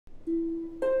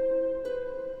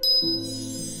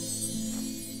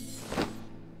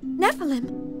Nephilim.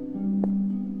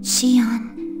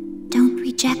 Shion, don't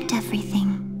reject everything.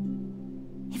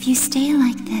 If you stay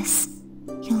like this,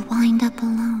 you'll wind up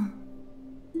alone.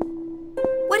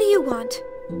 What do you want?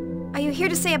 Are you here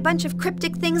to say a bunch of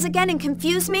cryptic things again and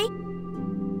confuse me?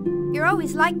 You're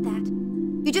always like that.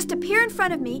 You just appear in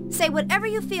front of me, say whatever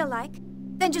you feel like,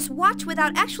 then just watch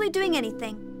without actually doing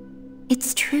anything.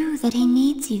 It's true that he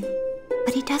needs you,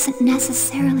 but he doesn't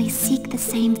necessarily seek the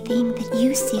same thing that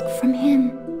you seek from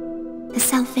him. The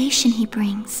salvation he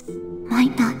brings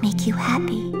might not make you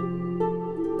happy.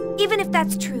 Even if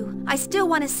that's true, I still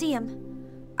want to see him.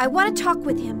 I want to talk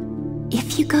with him.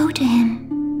 If you go to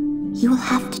him, you will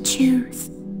have to choose.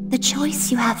 The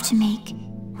choice you have to make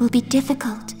will be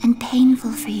difficult and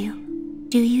painful for you.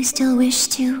 Do you still wish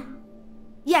to?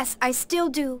 Yes, I still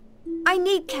do. I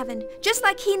need Kevin, just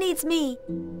like he needs me.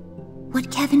 What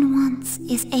Kevin wants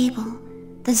is Abel,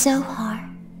 the Zohar,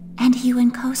 and you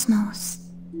and KOS-MOS.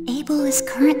 Abel is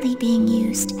currently being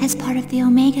used as part of the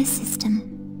Omega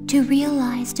system to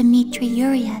realize Dmitri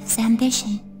Yuriev's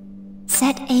ambition.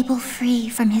 Set Abel free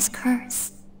from his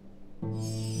curse.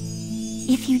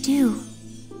 If you do,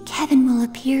 Kevin will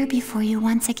appear before you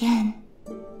once again.